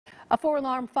A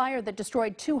four-alarm fire that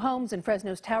destroyed 2 homes in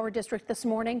Fresno's Tower District this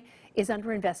morning is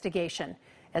under investigation.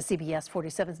 As CBS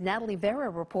 47's Natalie Vera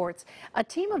reports, a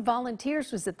team of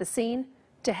volunteers was at the scene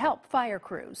to help fire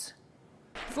crews.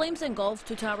 Flames engulfed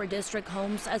 2 Tower District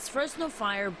homes as Fresno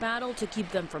Fire battled to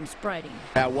keep them from spreading.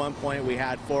 At one point we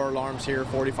had 4 alarms here,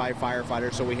 45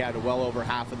 firefighters, so we had well over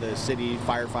half of the city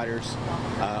firefighters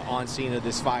on scene of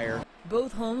this fire.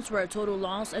 Both homes were a total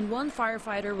loss and 1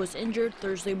 firefighter was injured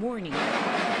Thursday morning.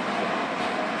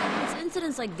 It's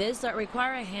incidents like this that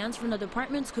require hands from the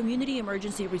department's Community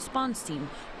Emergency Response Team,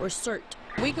 or CERT.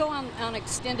 We go on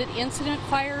extended incident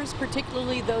fires,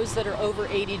 particularly those that are over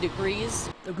 80 degrees.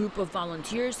 The group of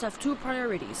volunteers have 2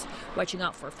 priorities: watching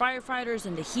out for firefighters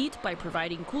in the heat by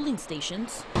providing cooling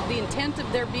stations. The intent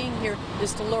of their being here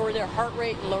is to lower their heart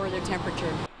rate and lower their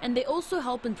temperature. And they also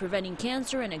help in preventing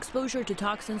cancer and exposure to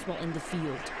toxins while in the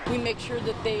field. We make sure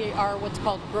that they are what's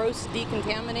called gross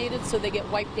decontaminated, so they get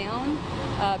wiped down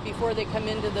before they come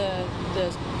into the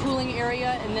cooling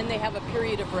area, and then they have a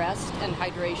period of rest and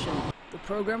hydration. The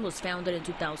program was founded in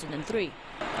 2003.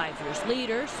 5 years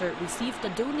later, CERT received a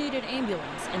donated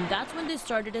ambulance, and that's when they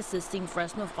started assisting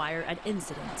Fresno Fire at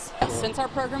incidents. Since our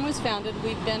program was founded,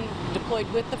 we've been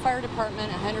deployed with the fire department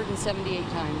 178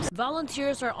 times.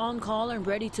 Volunteers are on call and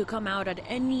ready to come out at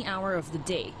any hour of the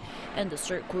day. And the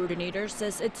CERT coordinator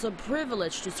says it's a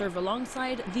privilege to serve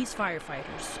alongside these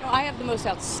firefighters. I have the most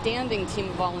outstanding team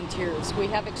of volunteers. We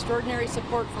have extraordinary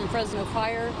support from Fresno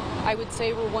Fire. I would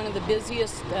say we're one of the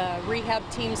busiest rehab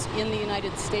teams in the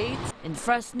United States. In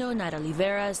Fresno, Natalie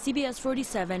Vera, CBS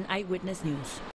 47 Eyewitness News.